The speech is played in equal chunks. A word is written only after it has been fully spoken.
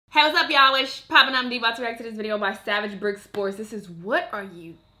Hey, what's up, y'all? It's popping up. I'm about to react to this video by Savage Brick Sports. This is What Are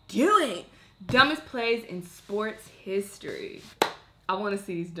You Doing? Dumbest plays in sports history. I want to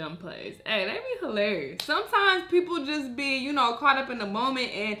see these dumb plays. Hey, they be hilarious. Sometimes people just be, you know, caught up in the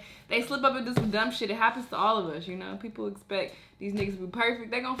moment and they slip up and do some dumb shit. It happens to all of us, you know. People expect these niggas to be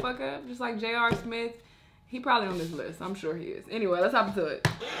perfect. They gonna fuck up, just like J.R. Smith. He probably on this list. I'm sure he is. Anyway, let's hop into it.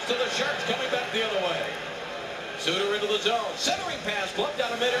 To the Sharks, coming back the other way. Suter into the zone. Centering pass blocked down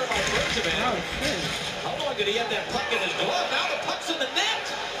the midair by Bergevin. Oh, shit. How long did he have that puck in his glove? Now the puck's in the net.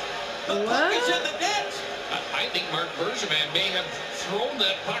 The What? puck is in the net. I think Mark Bergevin may have thrown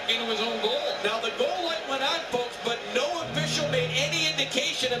that puck into his own goal. Now the goal light went on, folks, but no official made any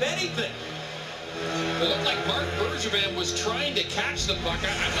indication of anything. It looked like Mark Bergevin was trying to catch the puck.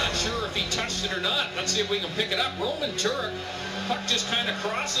 I'm not sure if he touched it or not. Let's see if we can pick it up. Roman Turek. Puck just kind of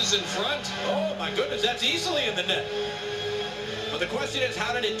crosses in front. Oh, my goodness, that's easily in the net. But the question is,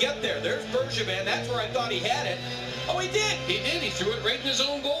 how did it get there? There's Bergevin. That's where I thought he had it. Oh, he did. He did. He threw it right in his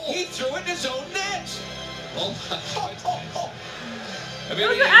own goal. He threw it in his own net. Oh, my God. I mean, It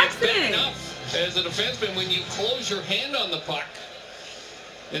was an accident. bad enough as a defenseman when you close your hand on the puck.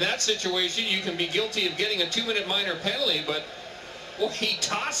 In that situation, you can be guilty of getting a 2-minute minor penalty, but well, he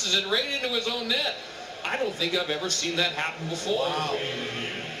tosses it right into his own net. I don't think I've ever seen that happen before. Wow.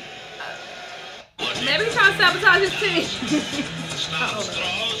 Maybe he's trying to sabotage his team. Snow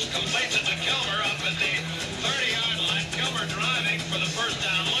throws, completes it to Kilmer up at the 30-yard line. Kilmer driving for the first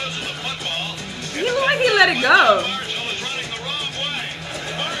down, loses the football. He looked like he let it go. Marshall is running the wrong way.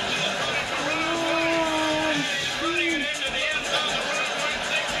 Marshall is running it into the end zone. The wrong way,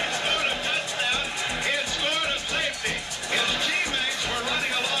 thinking he scored a touchdown. He had scored a safety. His teammates were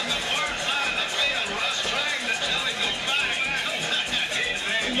running along the far side of the field. Russ trying to tell him to back.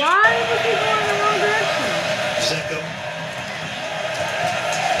 Why was he going in the wrong direction? Secco.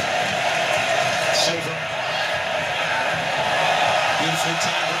 Silva. Beautifully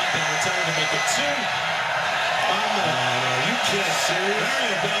timed right down. Trying to make it two. No, you can't. Serious?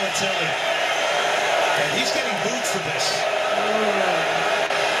 Mario Balotelli. And he's getting booed for this.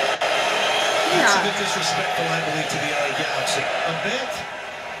 That's a bit disrespectful, I believe, to the LA Galaxy. A bit?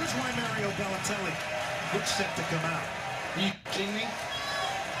 Here's why Mario Balotelli looks set to come out. Are you kidding me?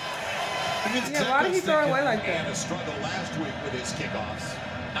 Yeah, why did he throw it away like Had that? a struggle last week with his kickoffs.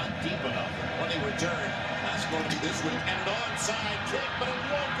 Not deep enough. When he returned, that's going to be this week. And an onside kick, but it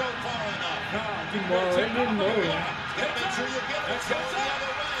won't go far enough. It didn't move. Gotta make sure you get it. Go the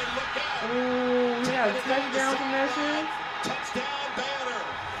other way. Look out. Ooh, he got a touchdown from that shit. Touchdown banner.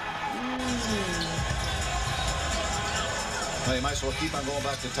 Well, you might as well keep on going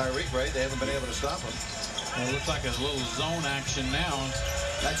back to Tyreek, right? They haven't been able to stop him. Well, it looks like a little zone action now.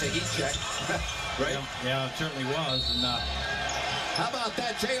 That's a heat check, right? Yeah, it certainly was. And, how about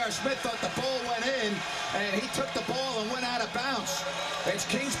that? J.R. Smith thought the ball went in, and he took the ball and went out of bounds. It's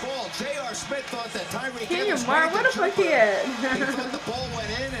King's ball. J.R. Smith thought that Tyreek Evans Mark, where the fuck he at? He thought the ball went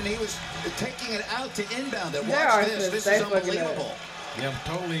in, and he was taking it out to inbound. And J.R. watch this. Smith, This they is fucking unbelievable. yeah,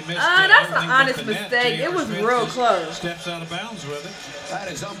 totally missed That's an everything but honest the net. mistake. J.R. It was Smith real just close. Steps out of bounds with it. That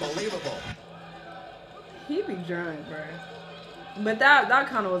is unbelievable. He be drunk, bro. But that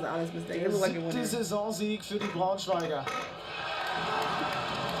kind of was an honest mistake. It looked like it went in. Saisonsieg für die Braunschweiger.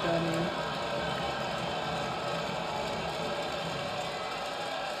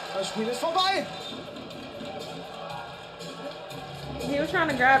 Das Spiel ist vorbei. He was trying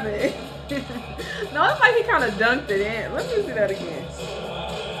to grab it. No, it's like he kind of dunked it in. Let me see that again.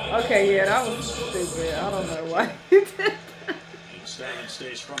 Okay, yeah, that was stupid. I don't know why he did that. Stanton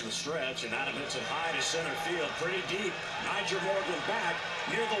stays from the stretch, and Adam hits it high to center field, pretty deep. Nigel Morgan back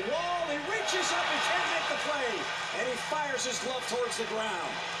near the wall. He reaches up, he can't make the play, and he fires his glove towards the ground.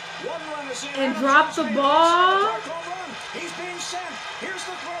 One run is in. And dropped the ball. He's being sent. Here's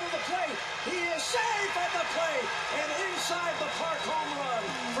the throw to the plate. He is safe at the plate, and inside the park home run.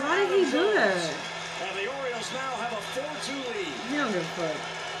 Why did he do that? And the Orioles now have a 4-2 lead. He don't give a fuck.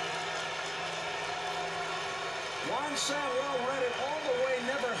 Juan Shanell read it all the way,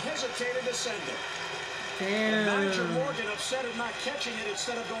 never hesitated to send it. Damn. Nigel Morgan upset at not catching it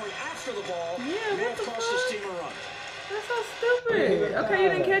instead of going after the ball. Yeah, may what have the cost fuck? his team a run. That's so stupid. Okay, you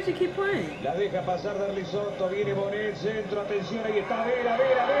didn't catch it, keep playing. La deja pasar de Risotto, viene Bonet, centro, atención, ahí está, Vera,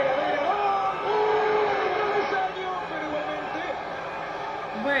 Vera, Vera, Vera, ¡gol! ¡Travesaño! Pero igualmente...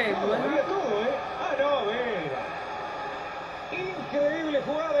 Wait, what? Había todo, ¿eh? Ah, no, Vera. Increíble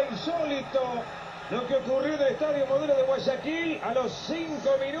jugada, insólito. Lo que ocurrió en el Estadio Modelo de Guayaquil a los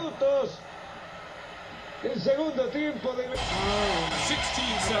 5 minutos del segundo tiempo de...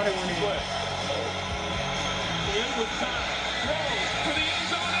 16 seconds to play. In with time. Throws for the end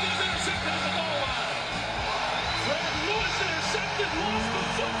zone.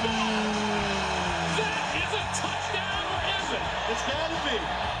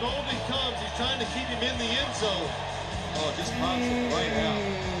 ball just pops it right out.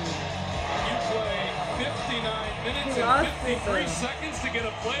 You play 59 minutes and 53 seconds to get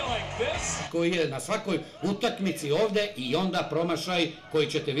a play like this. Koji je na svakoj utakmici ovde i onda promašaj koji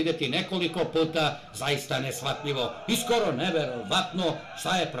ćete vidjeti nekoliko puta, zaista neshvatljivo i skoro neverovatno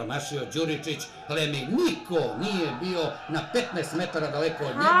šta je promašio Đuričić. Lemi niko nije bio na 15 metara daleko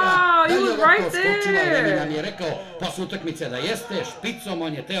od njega. Da li je ovako skočila, Lemi nam je rekao posle utakmice da jeste, špicom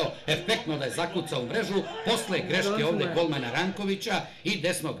on je teo efektno da je zakucao u mrežu, posle greške ovde golmana Rankovića i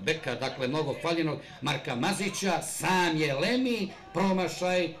desnog beka, dakle mnogo hvaljenog Marka Mazića, sam je Lemi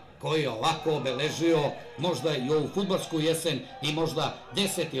promašaj koji je ovako obeležio možda i ovu fudbalsku jesen i možda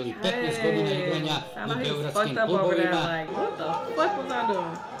 10 ili 15 godina igranja u beogradskim klubovima.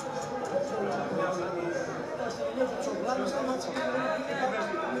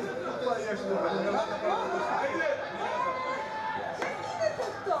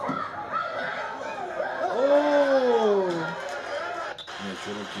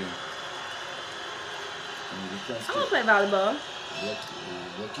 I don't play volleyball.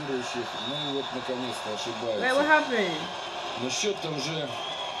 Wait, what happened?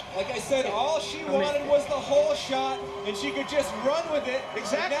 Like I said, all she wanted was the whole shot, and she could just run with it.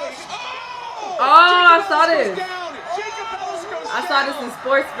 Exactly. Oh, I saw this. I saw this in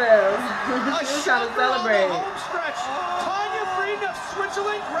sports fields. She was trying to celebrate. Tanya Frieden of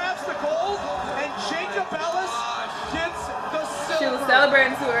Switzerland grabs the gold, and Jacob Ellis gets the silver. She was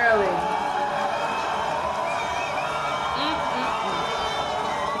celebrating too early.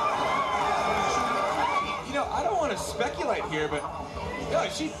 You know, I don't want to speculate here, but no,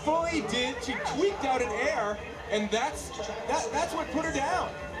 she fully did. She tweaked out an air, and that's what put her down.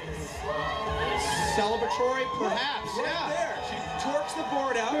 Celebratory, perhaps. Right there. She torques the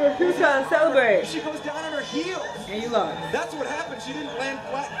board out. Who's trying to celebrate? She goes down on her heels. And you lost. That's what happened. She didn't land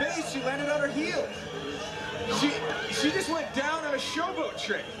flat base. She landed on her heels. She just went down on a showboat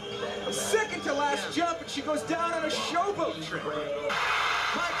trick. Second to last jump, and she goes down on a showboat trick.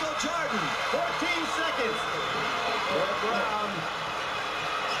 Michael Jordan, 14 seconds. Brown.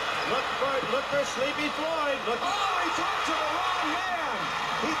 Look for Sleepy Floyd. Look. Oh, he threw it to the wrong man.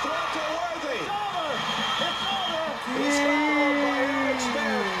 He threw it to Worthy. It's over. He's fouled by Eric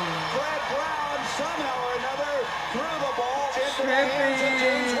Smith. Fred Brown somehow or another threw the ball into the hands of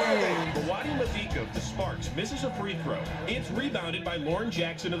James Worthy. Mawadi Madika of the Sparks misses a free throw. It's rebounded by Lauren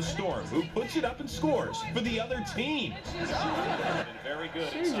Jackson of the Storm, who puts it up and scores for the other team. Very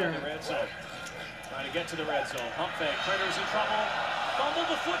good inside the red zone. Trying to get to the red zone. Pump fake. Critter's in trouble. Fumbled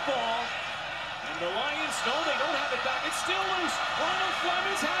the football. And the Lions know they don't have it back. It's still loose. Ronald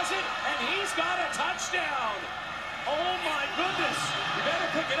Flemings has it, and he's got a touchdown. Oh, my goodness. You better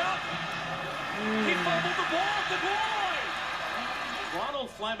pick it up. He fumbled the ball at the goal line. Ronald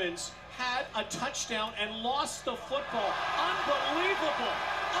Flemings had a touchdown and lost the football. Unbelievable.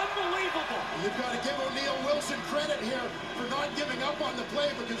 Unbelievable. You've got to give O'Neal Wilson credit here for not giving up on the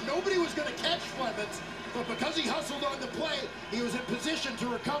play because nobody was going to catch Flemings. But because he hustled on the play, he was in position to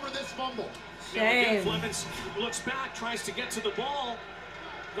recover this fumble. Again, Flemings looks back, tries to get to the ball,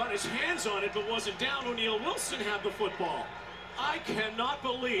 got his hands on it, but wasn't down. O'Neal Wilson had the football. I cannot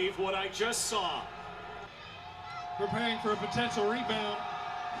believe what I just saw. Preparing for a potential rebound.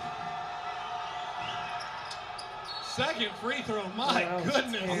 Second free throw, my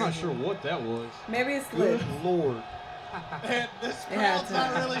goodness. I'm not sure what that was. Maybe it's good. Good Lord. And this crowd's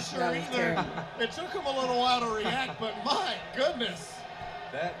not really sure either. It took him a little while to react, but my goodness.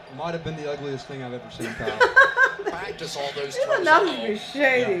 That might have been the ugliest thing I've ever seen, Kyle. Practice all those throws. That was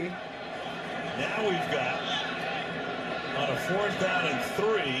shady. Yeah. Now we've got on a 4th down and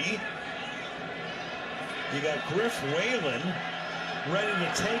 3. You got Griff Whalen ready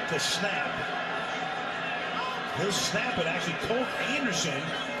to take the snap. He'll snap it. Actually, Colt Anderson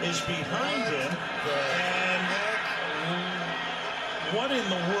is behind him. And what in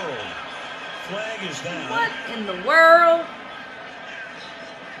the world? Flag is down. What in the world?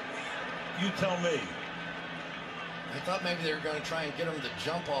 You tell me. I thought maybe they were going to try and get him to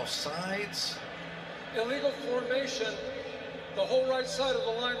jump off sides. Illegal formation. The whole right side of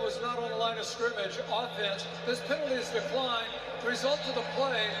the line was not on the line of scrimmage. Offense. This penalty is declined. The result of the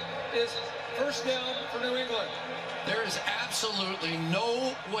play is first down for New England. There is absolutely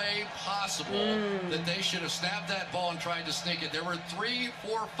no way possible that they should have snapped that ball and tried to sneak it. There were 3,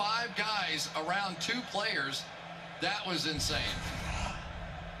 4, 5 guys around 2 players. That was insane.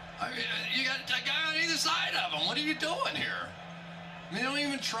 I mean, you got a guy on either side of him. What are you doing here? I mean, they don't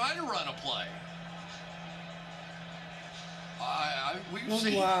even try to run a play. We've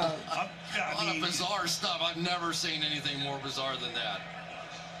seen a lot of bizarre stuff. I've never seen anything more bizarre than that.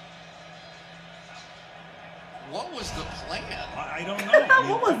 What was the plan? I don't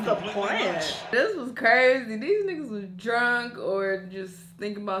know. What was the plan? This was crazy. These niggas was drunk or just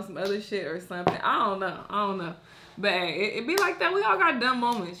thinking about some other shit or something. I don't know. But hey, it be like that. We all got dumb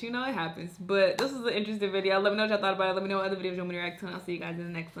moments. You know, it happens. But this was an interesting video. Let me know what y'all thought about it. Let me know what other videos you want me to react to. And I'll see you guys in the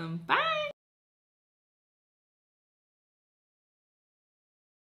next one. Bye.